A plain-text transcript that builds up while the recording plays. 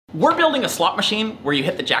We're building a slot machine where you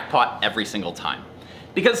hit the jackpot every single time.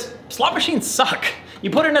 Because slot machines suck. You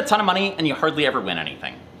put in a ton of money and you hardly ever win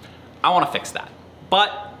anything. I want to fix that.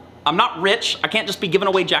 But I'm not rich. I can't just be giving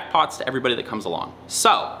away jackpots to everybody that comes along.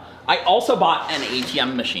 So I also bought an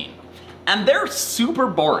ATM machine. And they're super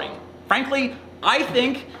boring. Frankly, I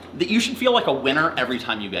think that you should feel like a winner every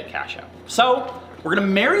time you get cash out. So we're gonna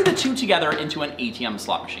marry the two together into an ATM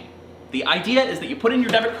slot machine. The idea is that you put in your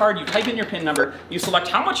debit card, you type in your PIN number, you select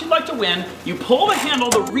how much you'd like to win, you pull the handle,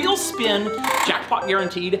 the real spin, jackpot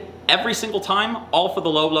guaranteed every single time, all for the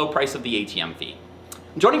low, low price of the ATM fee.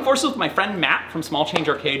 I'm joining forces with my friend Matt from Small Change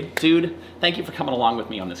Arcade. Dude, thank you for coming along with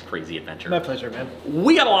me on this crazy adventure. My pleasure, man.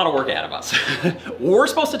 We got a lot of work ahead of us. We're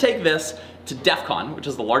supposed to take this to DEF CON, which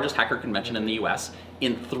is the largest hacker convention in the US,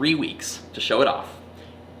 in 3 weeks to show it off.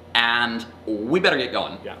 And we better get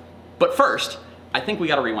going. Yeah. But first, I think we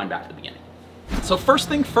gotta rewind back to the beginning. So first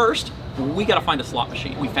thing first, we gotta find a slot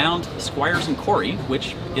machine. We found Squires and Corey,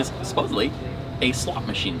 which is supposedly a slot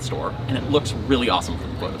machine store, and it looks really awesome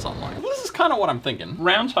from the photos online. This is kind of what I'm thinking.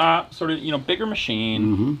 Round top, sort of, you know, bigger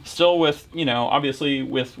machine, still with, you know, obviously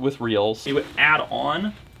with reels. We would add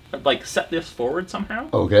on, like set this forward somehow.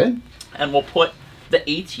 Okay. And we'll put the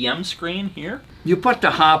ATM screen here. You put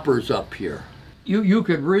the hoppers up here. You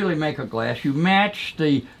could really make a glass. You match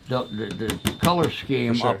the color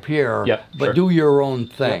scheme up here, but do your own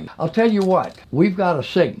thing. I'll tell you what, we've got a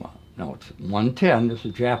Sigma. No, it's 110, this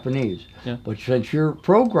is Japanese. Yeah. But since you're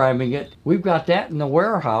programming it, we've got that in the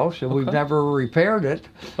warehouse and we've never repaired it.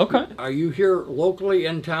 Okay. Are you here locally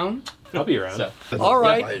in town? I'll be around. So, all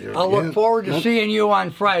right, I'll look forward to seeing you on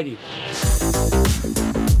Friday.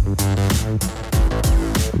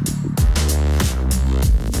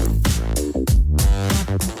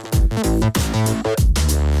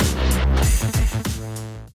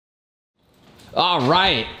 all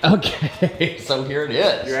right, okay, so here it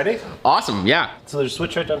is. You ready? Awesome, yeah. So there's a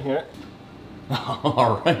switch right down here.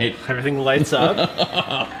 All right. Everything lights up.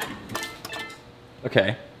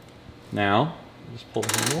 Okay, now, just pull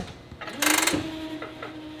the handle.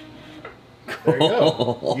 There you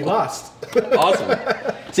go. You lost. Awesome.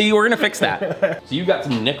 See, we're gonna fix that. So you got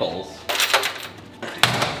some nickels. Okay,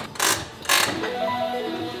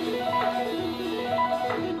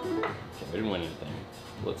 we didn't win anything.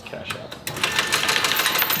 Let's cash out.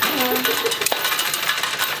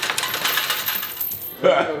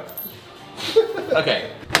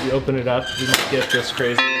 Okay. You open it up, you get this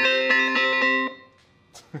crazy.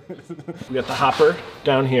 We got the hopper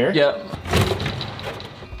down here. Yep.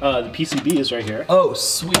 The PCB is right here. Oh,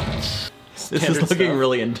 sweet. This is looking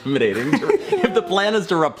really intimidating. If the plan is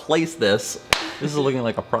to replace this, this is looking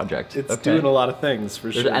like a project. It's doing a lot of things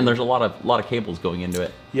for sure. And there's a lot of cables going into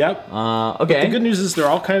it. Yep. Okay. But the good news is they're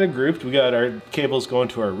all kind of grouped. We got our cables going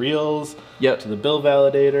to our reels, to the bill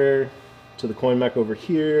validator, to the coin mech over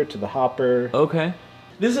here, to the hopper. Okay.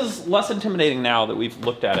 This is less intimidating now that we've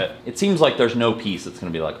looked at it. It seems like there's no piece that's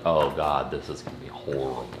gonna be like, oh God, this is gonna be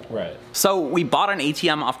horrible. Right. So we bought an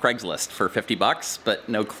ATM off Craigslist for 50 bucks, but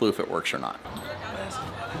no clue if it works or not.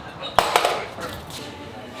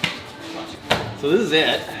 So this is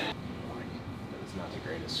it. It's not the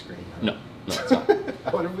greatest screen. No, it's not.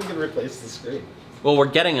 I wonder if we can replace the screen. Well, we're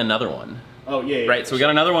getting another one. Oh, yeah. Right, so we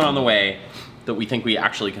got another one on the way that we think we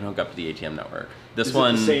actually can hook up to the ATM network. This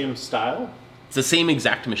one, is it the same style? It's the same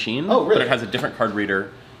exact machine, oh, really? but it has a different card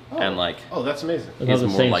reader and like. Oh, that's amazing. Is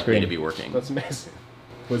more likely to be working. That's amazing.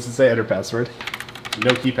 What does it say, enter password?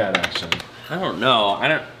 No keypad action. I don't know. I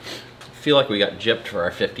don't feel like we got gypped for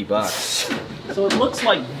our 50 bucks. So it looks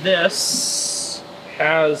like this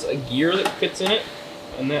has a gear that fits in it,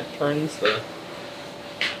 and that turns the.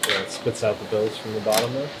 Yeah, it spits out the bills from the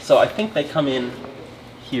bottom there. So I think they come in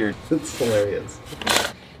here. That's hilarious.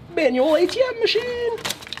 Manual ATM machine.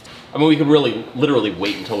 I mean, we could really, literally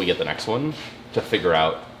wait until we get the next one to figure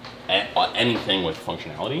out anything with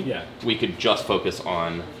functionality. Yeah. We could just focus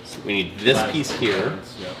on, we need this piece here,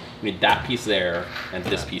 we need that piece there, and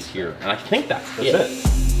this piece here. And I think that's it.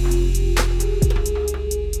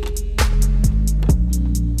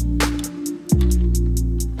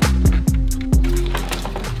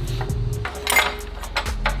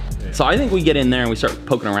 So I think we get in there and we start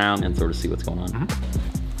poking around and sort of see what's going on.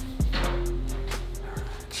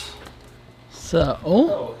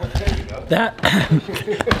 So,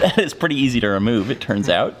 that is pretty easy to remove, it turns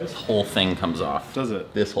out. This whole thing comes off. Does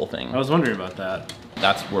it? This whole thing. I was wondering about that.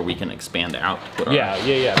 That's where we can expand out. To put our,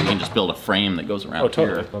 yeah. We can just build a frame that goes around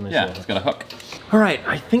totally. here. Yeah, it's got a hook. All right,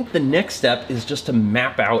 I think the next step is just to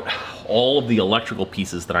map out all of the electrical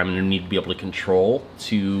pieces that I'm gonna need to be able to control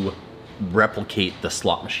to replicate the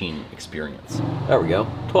slot machine experience. There we go,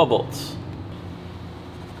 12 volts.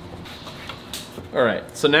 All right,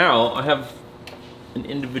 so now I have an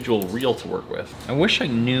individual reel to work with. I wish I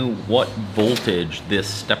knew what voltage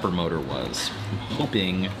this stepper motor was. I'm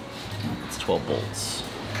hoping it's 12 volts,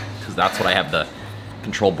 because that's what I have the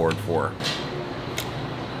control board for.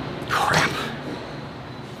 Crap.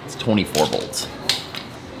 It's 24 volts.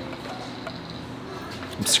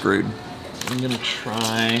 I'm screwed. I'm gonna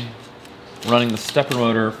try running the stepper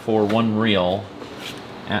motor for one reel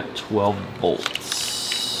at 12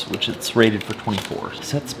 volts, which it's rated for 24.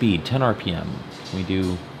 Set speed, 10 RPM. Can we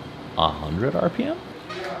do 100 RPM?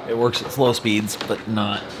 It works at slow speeds, but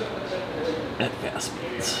not at fast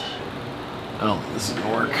speeds. I don't think this is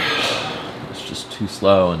gonna work. It's just too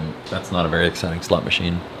slow, and that's not a very exciting slot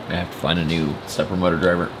machine. I have to find a new stepper motor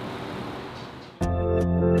driver.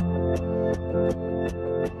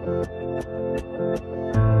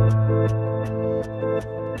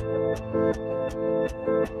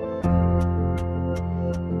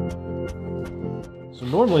 So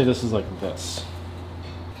normally this is like this.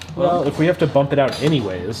 Well, if we have to bump it out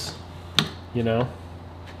anyways, you know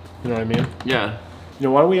what I mean? Yeah. You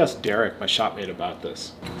know, why don't we ask Derek, my shopmate, about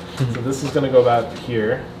this? So this is going to go about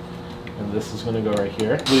here, and this is going to go right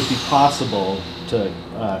here. Would it be possible to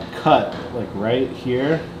cut like right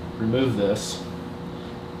here, remove this,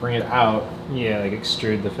 bring it out? Yeah, like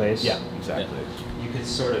extrude the face. Yeah, exactly. You could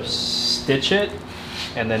sort of stitch it,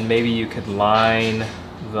 and then maybe you could line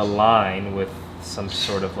the line with some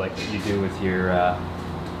sort of like what you do with your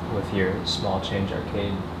small change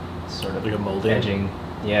arcade sort of like a molding edging.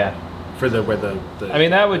 Yeah. For where the I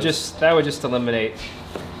mean, that would just eliminate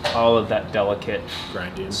all of that delicate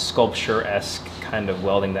grinding, sculpture-esque kind of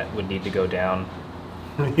welding that would need to go down.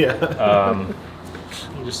 Yeah.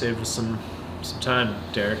 You just saved us some time,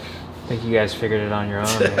 Derek. I think you guys figured it on your own.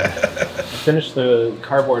 I finished the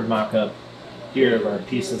cardboard mock-up here of our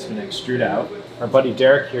piece that's going to extrude out. Our buddy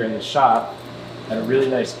Derek here in the shop had a really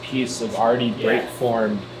nice piece of already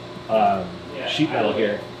break-formed sheet metal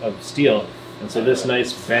here of steel. And so this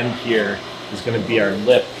nice bend here is going to be our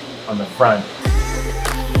lip on the front.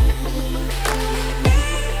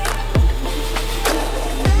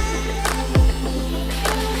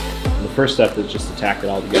 And the first step is just to tack it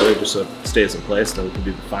all together just so it stays in place, then we can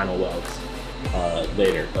do the final welds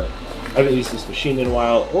later. But I haven't used this machine in a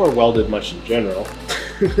while or welded much in general.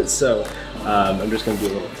 So I'm just going to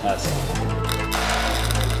do a little test.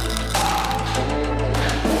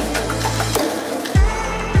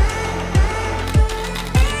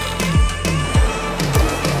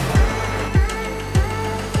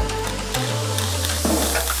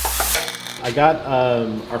 I got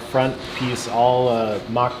our front piece all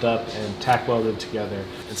mocked up and tack welded together.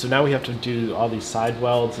 And so now we have to do all these side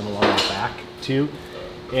welds and along the back too.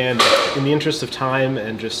 And in the interest of time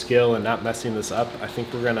and just skill and not messing this up, I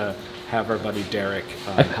think we're gonna have our buddy Derek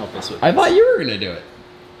help us with this. I thought you were gonna do it.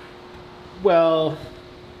 Well,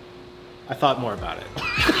 I thought more about it.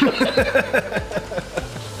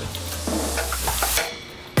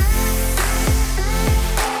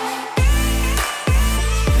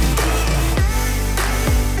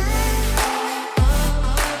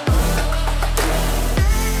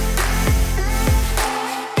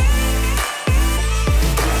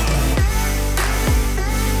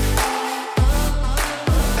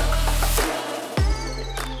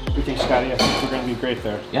 Scotty, I think we're going to be great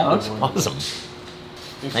there. Yeah, that looks awesome.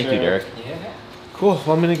 Thank you, Derek. Yeah. Cool.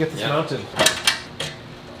 Well, I'm going to get this mounted.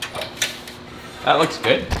 That looks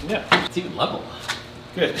good. Yeah. It's even level.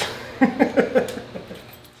 Good.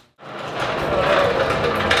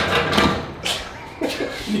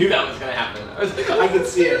 Knew that was going to happen. I was like, I could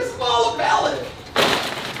see it. Swallow pallet.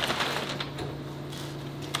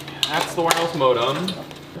 That's the wireless modem.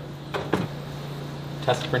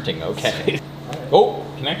 Test printing, okay. Oh,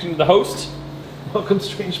 connecting to the host. Welcome,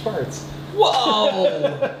 Strange Parts. Whoa!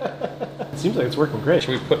 It seems like it's working great.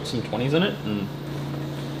 Should we put some 20s in it?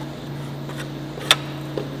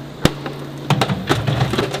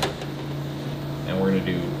 And we're gonna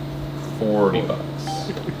do 40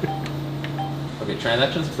 bucks. Okay,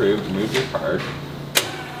 transactions approved. Remove your card.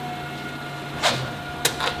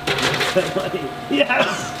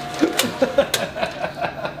 Yes!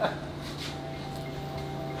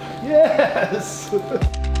 Yes!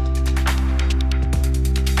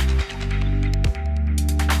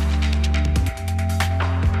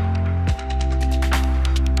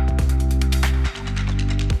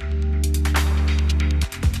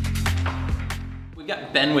 We've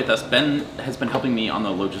got Ben with us. Ben has been helping me on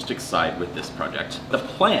the logistics side with this project. The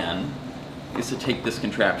plan is to take this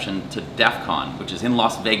contraption to DEF CON, which is in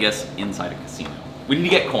Las Vegas inside a casino. We need to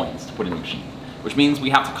get coins to put in the machine, which means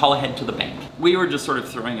we have to call ahead to the bank. We were just sort of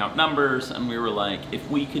throwing out numbers and we were like, if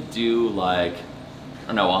we could do like I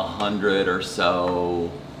don't know, 100 or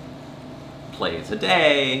so plays a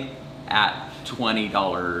day at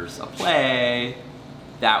 $20 a play,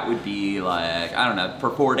 that would be like, I don't know, for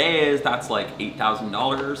 4 days, that's like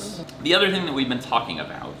 $8,000. The other thing that we've been talking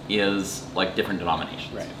about is like different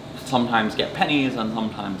denominations. Right. Sometimes get pennies and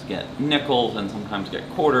sometimes get nickels and sometimes get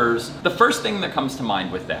quarters. The first thing that comes to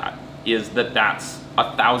mind with that is that that's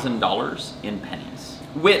 $1,000 in pennies,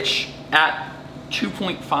 which at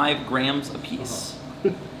 2.5 grams a piece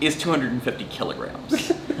is 250 kilograms.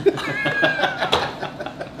 You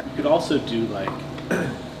could also do like,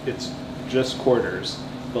 it's just quarters,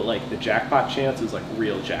 but like the jackpot chance is like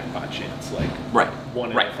real jackpot chance, like right,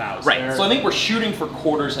 1 in right, 1,000. right. So I think we're shooting for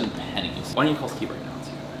quarters and pennies. Why don't you call Steve right now?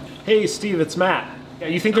 Hey Steve, it's Matt. Yeah,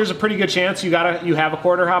 you think there's a pretty good chance you have a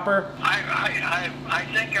quarter hopper? I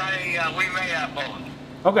think we may have both.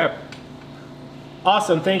 Okay.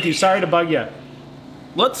 Awesome, thank you. Sorry to bug you.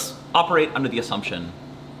 Let's operate under the assumption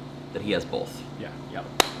that he has both. Yeah. Yep.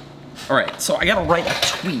 All right, so I gotta write a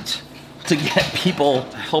tweet to get people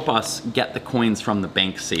to help us get the coins from the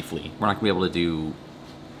bank safely. We're not gonna be able to do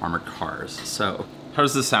armored cars. So how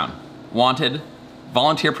does this sound? Wanted,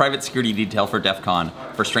 volunteer private security detail for DEF CON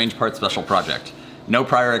for Strange Parts Special Project. No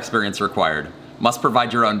prior experience required. Must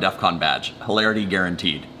provide your own DEF CON badge. Hilarity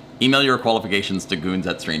guaranteed. Email your qualifications to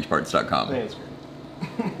goons@strangeparts.com. I think it's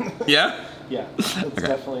great. Yeah? Yeah, it's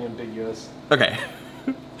definitely ambiguous. Okay.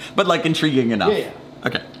 But like intriguing enough. Yeah.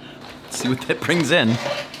 Okay. Let's see what that brings in.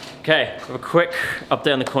 Okay, we have a quick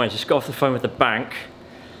update on the coins. Just got off the phone with the bank.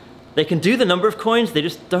 They can do the number of coins, they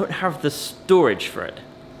just don't have the storage for it.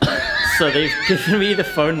 So they've given me the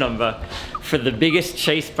phone number for the biggest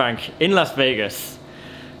Chase bank in Las Vegas.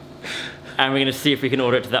 And we're gonna see if we can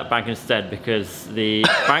order it to that bank instead, because the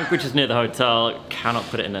bank which is near the hotel cannot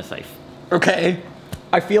put it in their safe. Okay.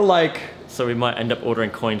 I feel like... So we might end up ordering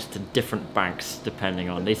coins to different banks depending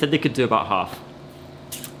on. They said they could do about half.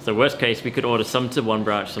 So worst case, we could order some to one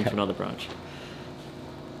branch, some to another branch.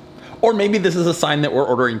 Or maybe this is a sign that we're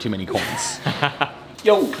ordering too many coins.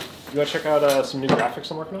 Yo! You wanna check out some new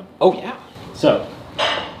graphics I'm working on? Oh yeah. So,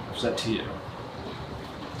 I present to you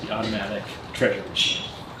the automatic treasure machine.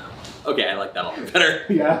 Okay, I like that a lot better.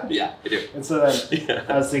 Yeah? Yeah, I do. And so then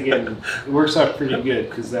I was thinking, it works out pretty good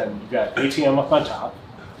because then you've got ATM up on top.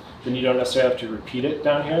 Then you don't necessarily have to repeat it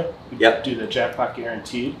down here. You Yep. do the jackpot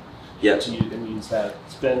guaranteed. Yep. And use that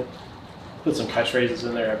spin. Put some catchphrases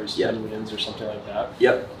in there, every spin wins or something like that.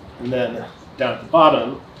 Yep. And then down at the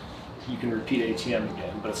bottom, you can repeat ATM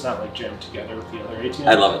again, but it's not like jammed together with the other ATM.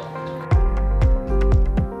 I love it.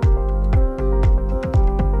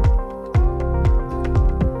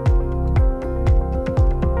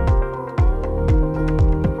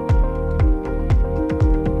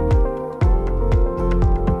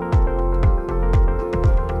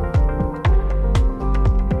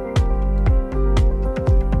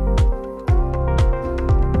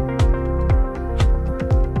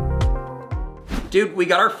 Dude, we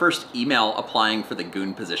got our first email applying for the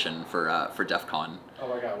goon position for DEF CON. Oh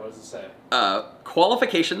my god, what does it say?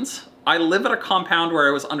 Qualifications. I live at a compound where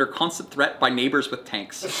I was under constant threat by neighbors with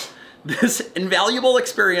tanks. This invaluable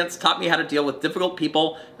experience taught me how to deal with difficult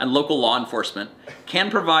people and local law enforcement.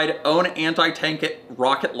 Can provide own anti-tank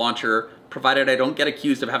rocket launcher, provided I don't get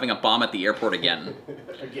accused of having a bomb at the airport again.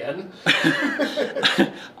 Again?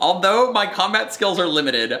 Although my combat skills are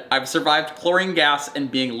limited, I've survived chlorine gas and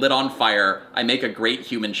being lit on fire. I make a great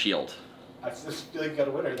human shield. I just feel like you got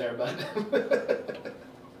a winner there, bud.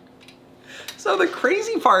 So the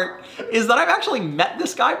crazy part is that I've actually met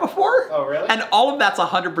this guy before. Oh, really? And all of that's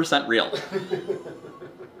 100% real.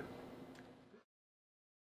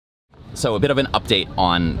 So a bit of an update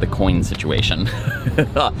on the coin situation.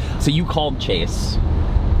 So you called Chase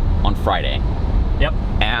on Friday. Yep.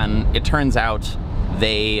 And it turns out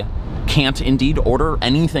they can't indeed order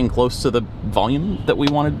anything close to the volume that we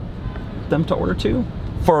wanted them to order to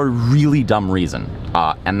for a really dumb reason.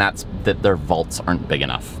 And that's that their vaults aren't big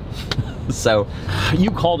enough. So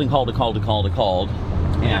you called and called and called and called and called.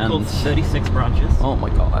 And I called 36 branches. Oh my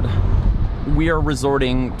God. We are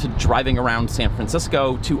resorting to driving around San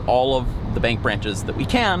Francisco to all of the bank branches that we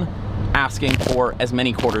can, asking for as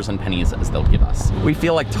many quarters and pennies as they'll give us. We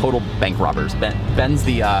feel like total bank robbers. Ben's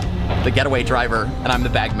the getaway driver, and I'm the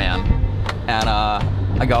bag man. And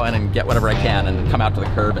I go in and get whatever I can, and come out to the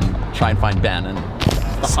curb and try and find Ben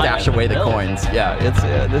and stash away the coins. Yeah, it's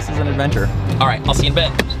this is an adventure. All right, I'll see you in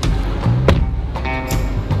bed.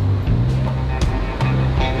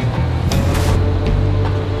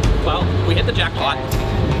 Well, we hit the jackpot.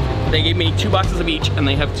 They gave me 2 boxes of each, and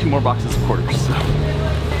they have 2 more boxes of quarters. So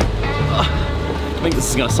I think this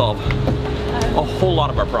is gonna solve a whole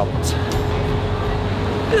lot of our problems.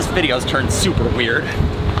 This video's turned super weird.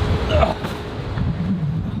 Ugh.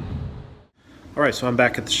 All right, so I'm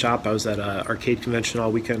back at the shop. I was at an arcade convention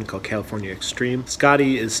all weekend called California Extreme.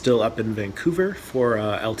 Scotty is still up in Vancouver for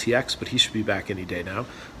LTX, but he should be back any day now.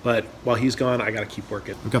 But while he's gone, I gotta keep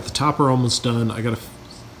working. I've got the topper almost done. I gotta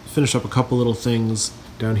finish up a couple little things.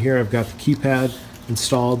 Down here, I've got the keypad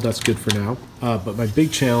installed. That's good for now. But my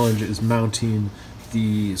big challenge is mounting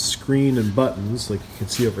the screen and buttons. Like you can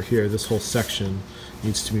see over here, this whole section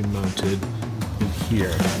needs to be mounted in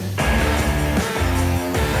here.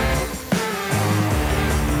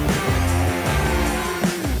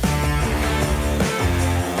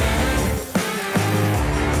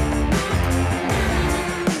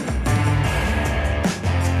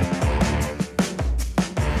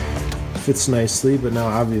 Fits nicely, but now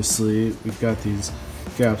obviously we've got these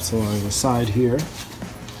gaps along the side here,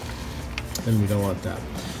 and we don't want that.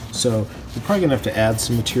 So we're probably gonna have to add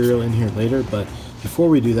some material in here later, but before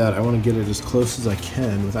we do that, I want to get it as close as I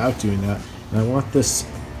can without doing that, and I want this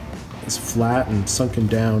as flat and sunken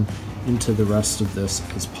down into the rest of this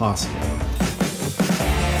as possible.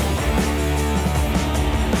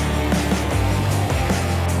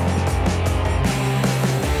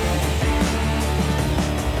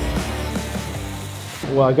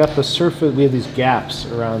 Well, I got the surface, we have these gaps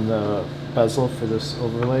around the bezel for this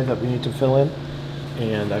overlay that we need to fill in,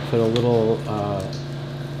 and I put a little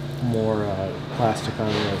more plastic on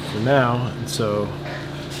there for now, and so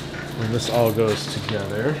when this all goes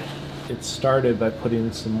together, it started by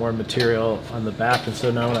putting some more material on the back, and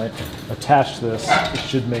so now when I attach this, it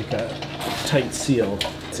should make a tight seal.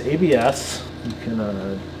 It's ABS. You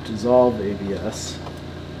can dissolve ABS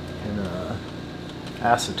in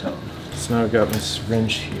acetone. So now I've got my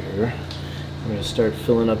syringe here. I'm going to start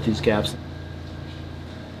filling up these gaps.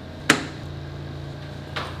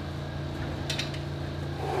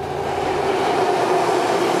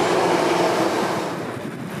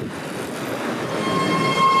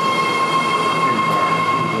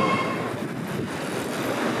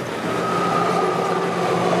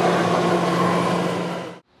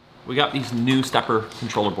 We got these new stepper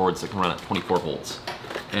controller boards that can run at 24 volts.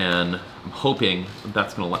 And I'm hoping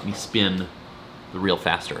that's gonna let me spin the reel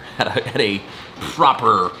faster at a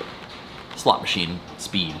proper slot machine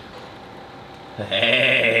speed.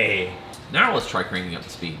 Hey! Now let's try cranking up the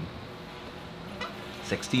speed.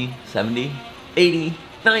 60, 70, 80,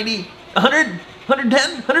 90, 100,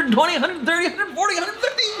 110, 120, 130, 140,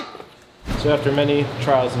 150! So after many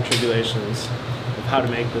trials and tribulations of how to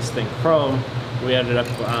make this thing chrome, what we ended up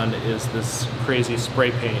on is this crazy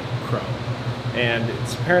spray paint chrome. And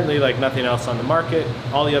it's apparently like nothing else on the market.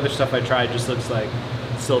 All the other stuff I tried just looks like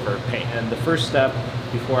silver paint. And the first step,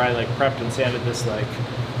 before I like prepped and sanded this like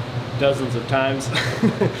dozens of times,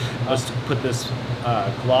 was to put this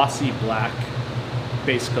glossy black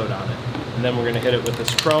base coat on it. And then we're gonna hit it with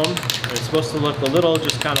this chrome. And it's supposed to look a little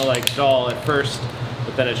just kind of like dull at first,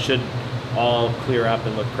 but then it should all clear up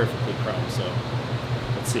and look perfectly chrome. So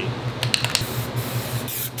let's see.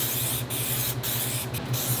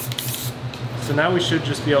 So now we should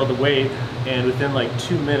just be able to wait, and within like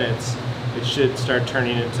 2 minutes, it should start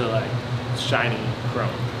turning into like shiny chrome.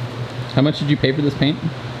 How much did you pay for this paint?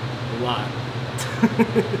 A lot.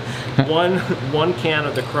 one can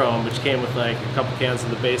of the chrome, which came with like a couple cans of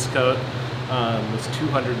the base coat, was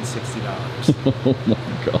 $260. Oh my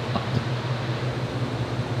god.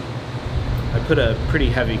 I put a pretty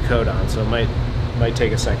heavy coat on, so it might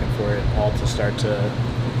take a second for it all to start to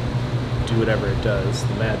do whatever it does,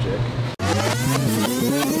 the magic.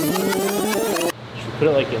 Should we put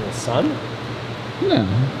it like in the sun?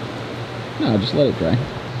 No, just let it dry.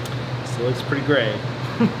 Still looks pretty gray.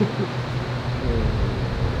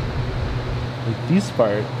 Like these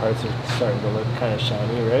parts are starting to look kind of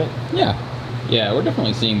shiny, right? Yeah, we're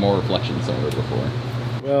definitely seeing more reflections of it before.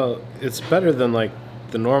 Well, it's better than like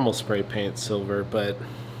the normal spray paint silver, but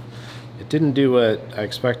it didn't do what I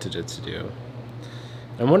expected it to do.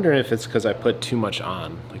 I'm wondering if it's because I put too much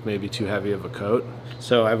on, like maybe too heavy of a coat.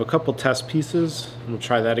 So I have a couple test pieces, and we'll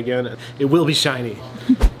try that again. It will be shiny.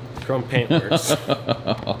 Chrome paint works.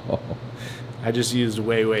 I just used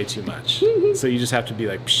way too much. So you just have to be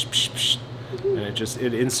like, psh, psh, psh, and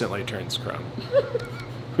it instantly turns chrome.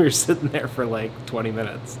 We were sitting there for like 20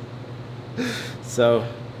 minutes. So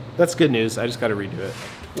that's good news. I just got to redo it.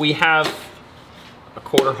 We have a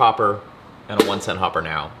quarter hopper and a 1 cent hopper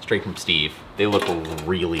now, straight from Steve. They look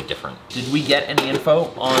really different. Did we get any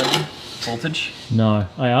info on voltage? No,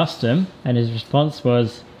 I asked him, and his response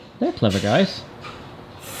was, "They're clever guys."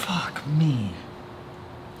 Fuck me.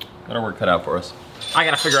 Got our work cut out for us. I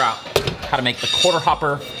gotta figure out how to make the quarter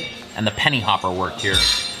hopper and the penny hopper work here.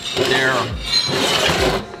 They're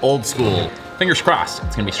old school. Fingers crossed,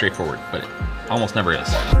 it's gonna be straightforward, but it almost never is.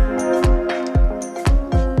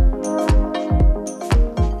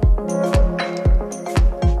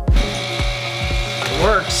 It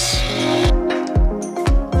works.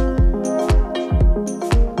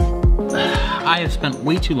 I have spent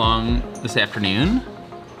way too long this afternoon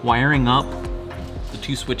wiring up the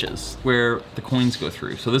two switches where the coins go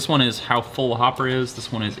through. So this one is how full the hopper is.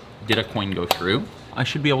 This one is, did a coin go through? I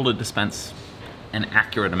should be able to dispense an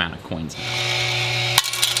accurate amount of coins now.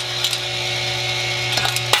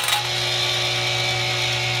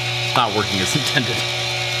 It's not working as intended.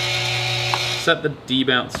 Set the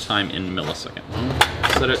debounce time in millisecond.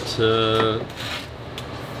 Set it to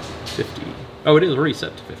 50. Oh, it is already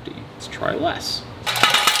set to 50. Let's try less.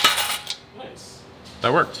 Nice.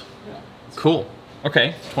 That worked. Yeah. Cool.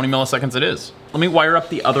 Okay, 20 milliseconds it is. Let me wire up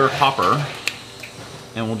the other hopper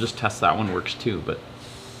and we'll just test that one works too, but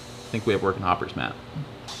I think we have working hoppers, Matt.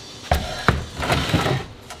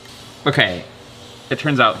 Okay, it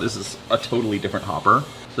turns out this is a totally different hopper.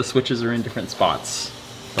 The switches are in different spots.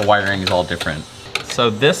 The wiring is all different. So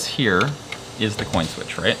this here is the coin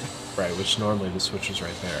switch, right? Right, which normally the switch is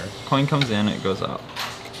right there. Coin comes in, it goes up.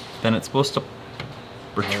 Then it's supposed to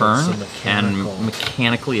return and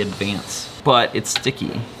mechanically advance, but it's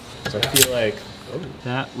sticky. So I feel like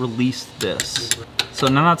that released this. So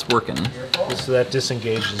now that's working. So that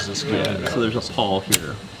disengages this guy. Yeah, so there's a pawl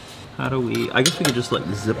here. How do we, I guess we could just like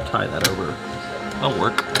zip tie that over. That'll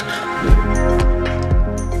work.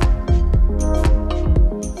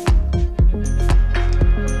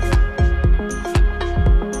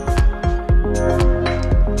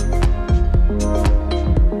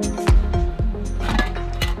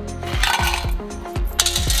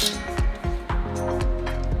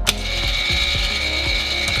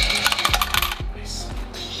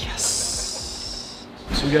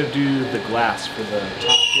 So we got to do the glass for the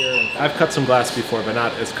top here. I've cut some glass before, but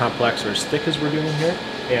not as complex or as thick as we're doing here.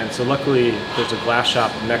 And so luckily there's a glass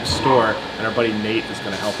shop next door and our buddy Nate is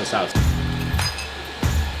going to help us out.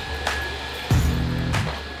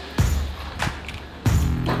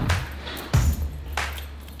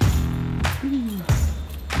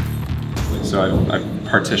 So I've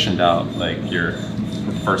partitioned out like your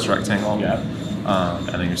first rectangle, and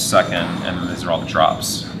then your second, and then these are all the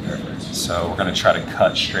drops. So we're going to try to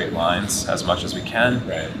cut straight lines as much as we can.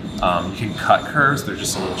 Right. You can cut curves; they're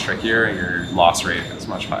just a little trickier, and your loss rate is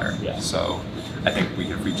much higher. Yeah. So I think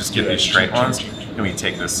if we just get these straight ones, then we can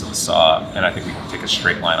take this to the saw, and I think we can take a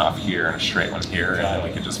straight line off here and a straight one here, and then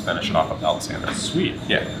we can just finish it off with belt sander. Sweet.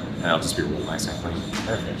 Yeah, and it'll just be real nice and clean.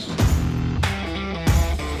 Perfect.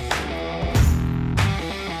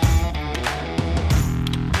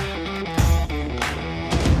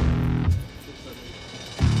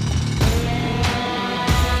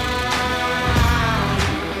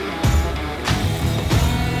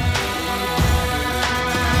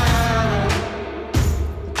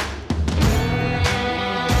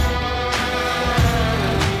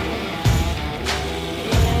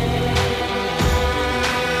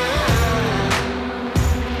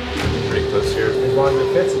 As long as it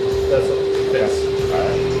fits, that's what it fits. All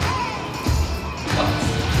right.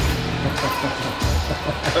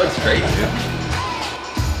 That looks great, dude.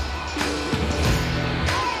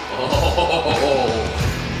 Oh.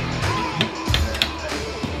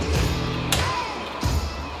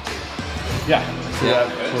 Yeah,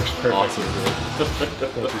 that works perfect. Awesome.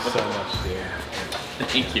 Thank you so much, dude.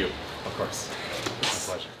 Thank you. Of course. It's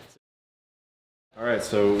a pleasure. All right,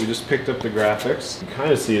 so we just picked up the graphics. You can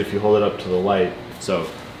kind of see it if you hold it up to the light. So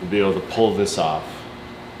we'll be able to pull this off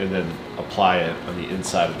and then apply it on the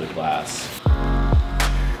inside of the glass.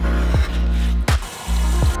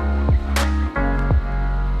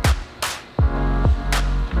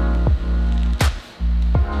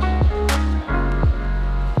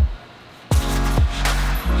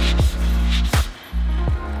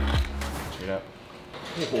 Check it out.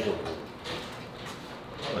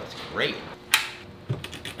 That looks great.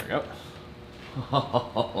 There we go.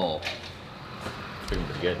 Oh, looking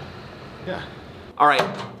pretty good. Yeah. All right,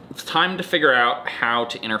 it's time to figure out how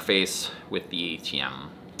to interface with the ATM.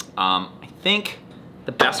 I think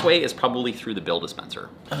the best way is probably through the bill dispenser.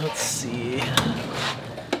 Let's see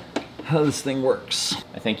how this thing works.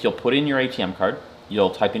 I think you'll put in your ATM card,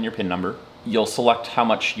 you'll type in your PIN number, you'll select how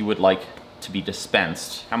much you would like to be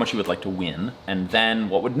dispensed, how much you would like to win, and then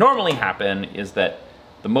what would normally happen is that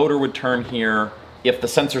the motor would turn here. If the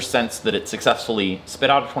sensor sensed that it successfully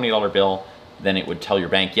spit out a $20 bill, then it would tell your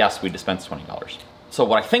bank, yes, we dispensed $20. So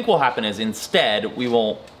what I think will happen is instead, we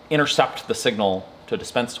will intercept the signal to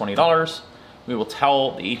dispense $20. we will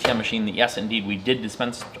tell the ATM machine that yes, indeed, we did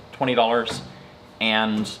dispense $20,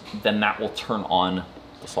 and then that will turn on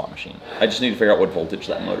the slot machine. I just need to figure out what voltage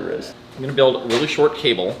that motor is. I'm gonna build a really short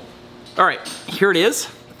cable. All right, here it is,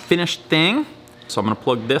 finished thing. So I'm gonna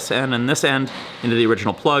plug this end and this end into the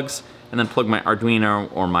original plugs, and then plug my Arduino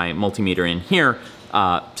or my multimeter in here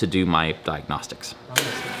to do my diagnostics.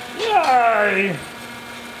 Yay!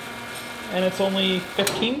 And it's only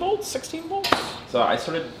 15 volts, 16 volts? So I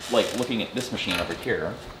started like looking at this machine over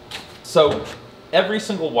here. So every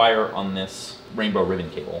single wire on this rainbow ribbon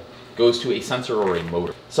cable goes to a sensor or a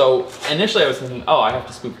motor. So initially I was thinking, oh, I have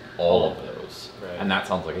to spoof all of those. Right. And that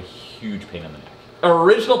sounds like a huge pain in the neck. Our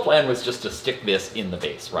original plan was just to stick this in the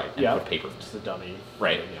base, right? And put paper. Just a dummy.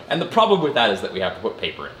 Right. Yeah. And the problem with that is that we have to put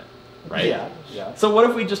paper in it, right? Yeah. So what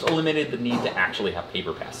if we just eliminated the need to actually have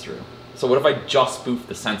paper pass through? So what if I just spoof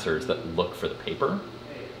the sensors that look for the paper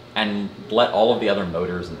and let all of the other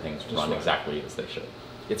motors and things run exactly as they should?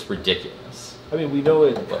 It's ridiculous. I mean, we know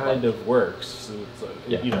it kind of works. So it's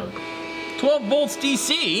like, you know. 12 volts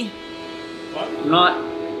DC. I'm not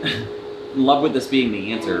in love with this being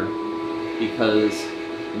the answer because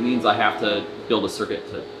it means I have to build a circuit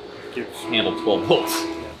to handle 12 volts.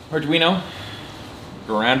 Arduino,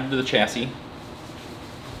 grounded to the chassis.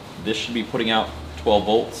 This should be putting out 12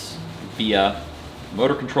 volts via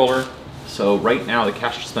motor controller. So right now the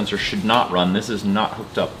cash dispenser should not run. This is not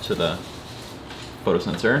hooked up to the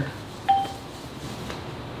photosensor.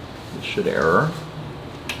 This should error.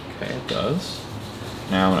 Okay, it does.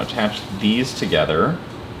 Now I'm going to attach these together.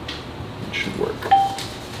 It should work.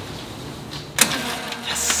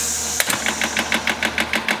 Yes!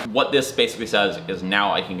 What this basically says is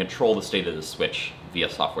now I can control the state of the switch via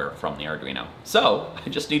software from the Arduino. So I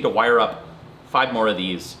just need to wire up 5 more of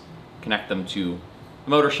these, connect them to the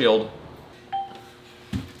motor shield.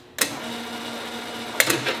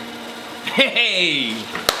 Hey!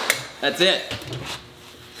 That's it.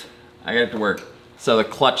 I got it to work. So the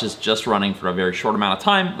clutch is just running for a very short amount of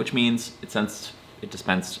time, which means since it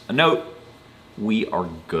dispensed a note, we are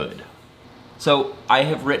good. So I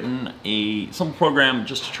have written a simple program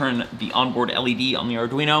just to turn the onboard LED on the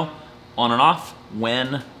Arduino on and off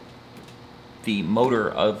when the motor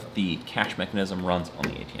of the cash mechanism runs on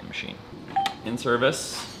the ATM machine. In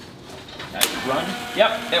service, that should run.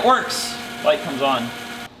 Yep, it works. Light comes on.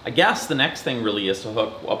 I guess the next thing really is to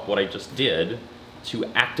hook up what I just did to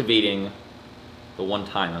activating the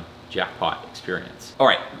one-time jackpot experience. All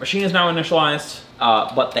right, machine is now initialized,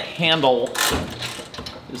 but the handle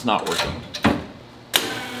is not working.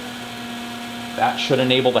 That should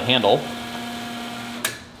enable the handle.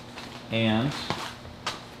 And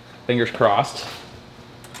fingers crossed.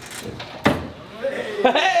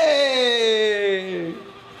 Hey!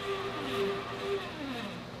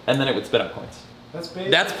 And then it would spit out coins.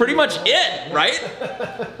 That's pretty much it, right?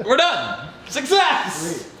 We're done.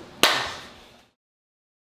 Success!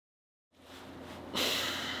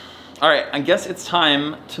 All right, I guess it's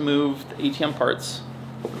time to move the ATM parts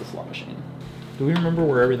over the slot machine. Do we remember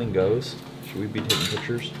where everything goes? Should we be taking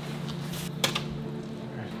pictures?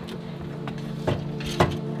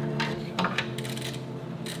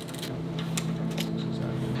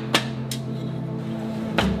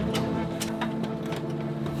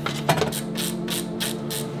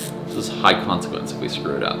 This is high consequence if we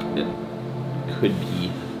screw it up. It could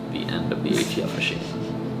be the end of the ATM machine.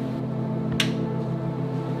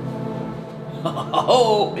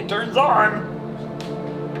 Oh, it turns on!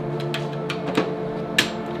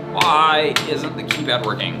 Why isn't the keypad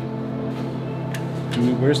working?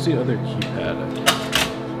 Where's the other keypad?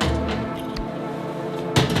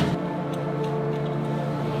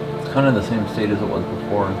 It's kind of the same state as it was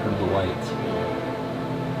before in terms of lights.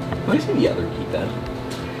 Let me see the other keypad.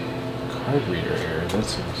 Card reader error, that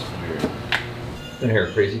seems weird. Been here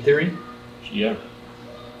a crazy theory? Yeah.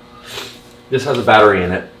 This has a battery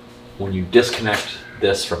in it. When you disconnect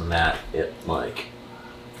this from that, it like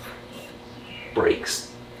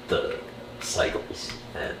breaks the cycles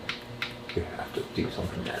and you have to do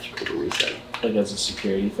something magical to reset it. Like as a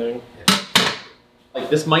security thing? Yeah. Like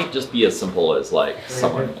this might just be as simple as like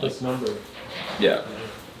someone this number. Yeah.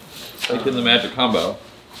 Like in the magic combo.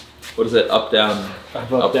 What is it? Up, down,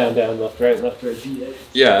 up, down, down, left, right, D8.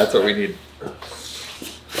 Yeah, that's what we need.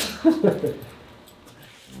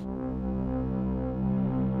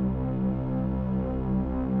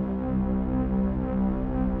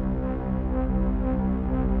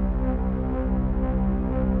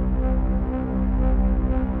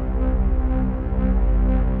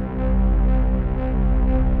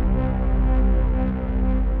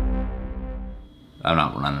 I'm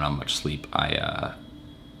not running on much sleep. I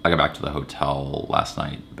got back to the hotel last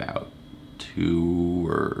night about 2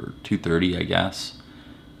 or 2:30, I guess.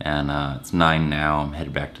 And it's 9 now. I'm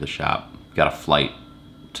headed back to the shop. Got a flight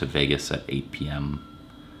to Vegas at 8 p.m.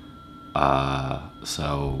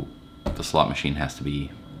 So the slot machine has to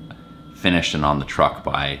be finished and on the truck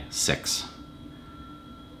by 6.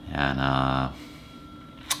 And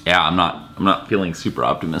yeah, I'm not feeling super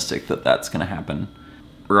optimistic that that's gonna happen.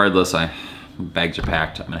 Regardless, bags are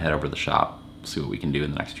packed. I'm gonna head over to the shop, see what we can do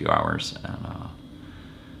in the next few hours, and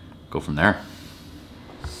go from there.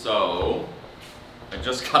 So, I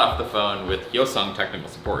just got off the phone with Hyosung technical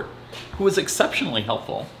support, who was exceptionally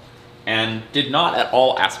helpful and did not at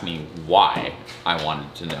all ask me why I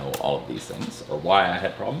wanted to know all of these things or why I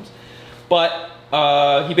had problems. But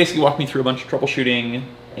he basically walked me through a bunch of troubleshooting,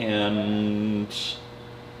 and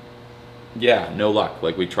yeah, no luck.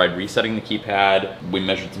 Like, we tried resetting the keypad, we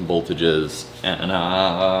measured some voltages, and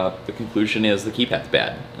the conclusion is the keypad's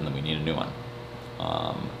bad, and then we need a new one.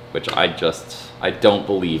 Which I don't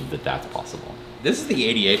believe that that's possible. This is the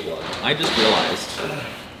 88 one. I just realized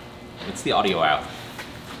it's the audio out.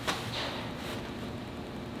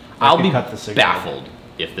 I'll be baffled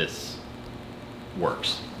if this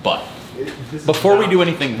works, but before we do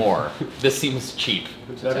anything more, this seems cheap.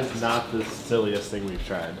 That is not the silliest thing we've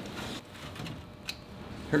tried.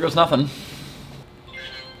 Here goes nothing.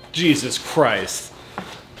 Jesus Christ.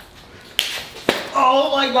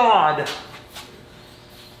 Oh my God.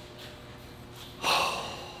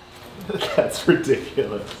 That's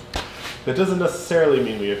ridiculous. That doesn't necessarily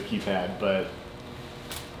mean we have keypad, but...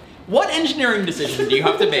 What engineering decision do you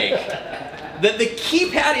have to make that the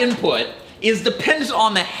keypad input is dependent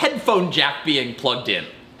on the headphone jack being plugged in?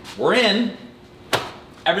 We're in.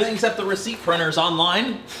 Everything except the receipt printer is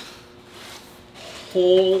online.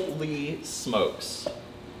 Holy smokes. All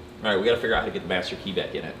right, we gotta figure out how to get the master key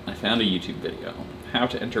back in it. I found a YouTube video, how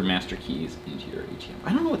to enter master keys into your ATM.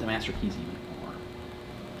 I don't know what the master keys even are.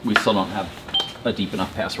 We still don't have a deep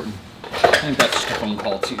enough password. I think that's just a phone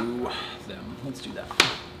call to them. Let's do that.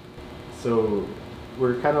 So,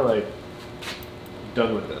 we're kind of like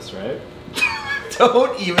done with this, right?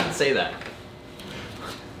 Don't even say that.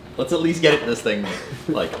 Let's at least get this thing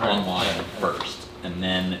like online first, and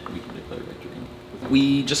then we can declare victory.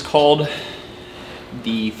 We just called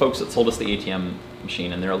the folks that sold us the ATM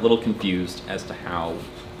machine, and they're a little confused as to how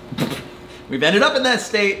we've ended up in that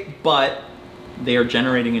state, but they are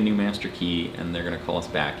generating a new master key, and they're gonna call us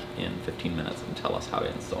back in 15 minutes and tell us how to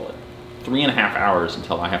install it. 3.5 hours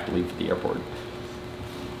until I have to leave for the airport.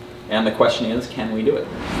 And the question is, can we do it?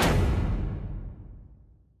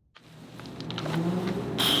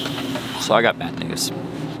 So I got bad news.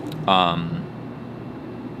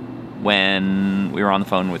 When we were on the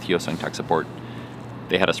phone with Hyosung Tech Support,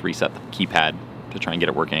 they had us reset the keypad to try and get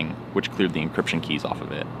it working, which cleared the encryption keys off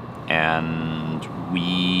of it. And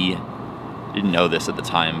we didn't know this at the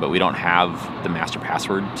time, but we don't have the master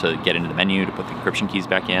password to get into the menu to put the encryption keys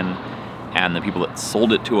back in. And the people that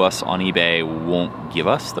sold it to us on eBay won't give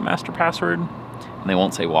us the master password, and they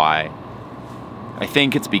won't say why. I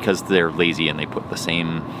think it's because they're lazy and they put the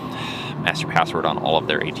same master password on all of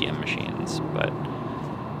their ATM machines. But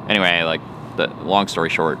anyway, like, the long story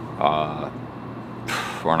short,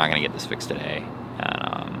 we're not gonna get this fixed today,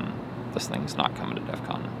 and this thing's not coming to DEF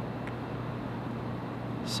CON.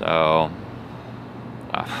 So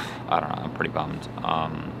I don't know, I'm pretty bummed. I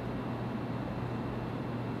don't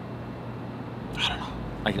know.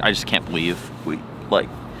 I just can't believe we're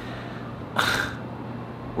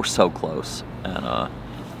so close, and I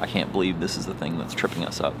can't believe this is the thing that's tripping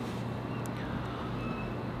us up.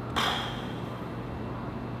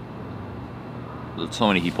 So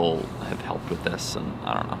many people have helped with this, and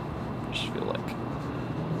I don't know. I just feel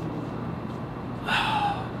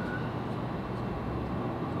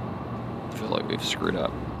like we've screwed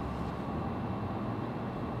up.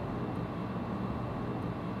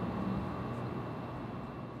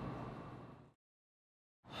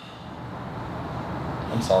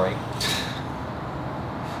 I'm sorry.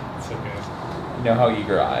 It's okay. You know how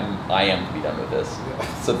eager I am to be done with this. Yeah.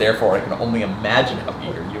 So therefore, I can only imagine how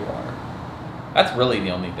eager you are. That's really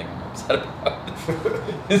the only thing I'm upset about,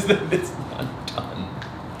 is that it's not done.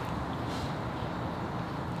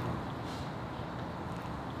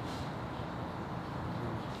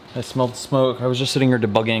 I smelled smoke. I was just sitting here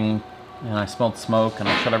debugging, and I smelled smoke, and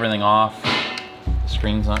I shut everything off. The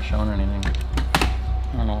screen's not showing or anything.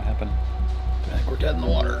 I don't know what happened. I think we're dead in the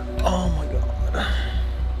water. Oh my God.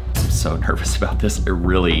 I'm so nervous about this.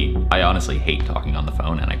 I honestly hate talking on the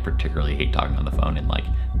phone, and I particularly hate talking on the phone in like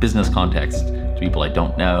business context to people I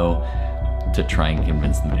don't know to try and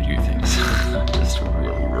convince them to do things. I just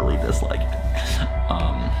really, really dislike it.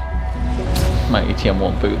 My ATM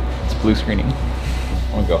won't boot. It's blue screening.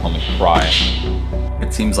 I want to go home and cry.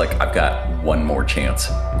 It seems like I've got one more chance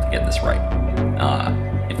to get this right.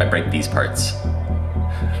 If I break these parts,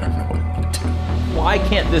 I don't know what I'm gonna do. Why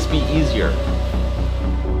can't this be easier?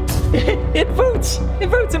 It boots! It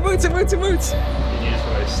boots, it boots, it boots, it boots! And you just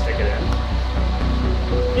want to stick it in.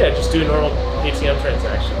 Yeah, just do a normal ATM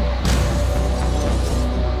transaction.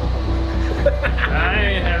 I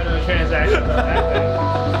ain't having no transaction on that thing.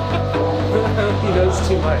 He knows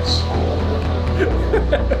too much. You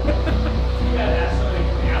gotta ask somebody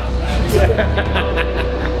from the outside.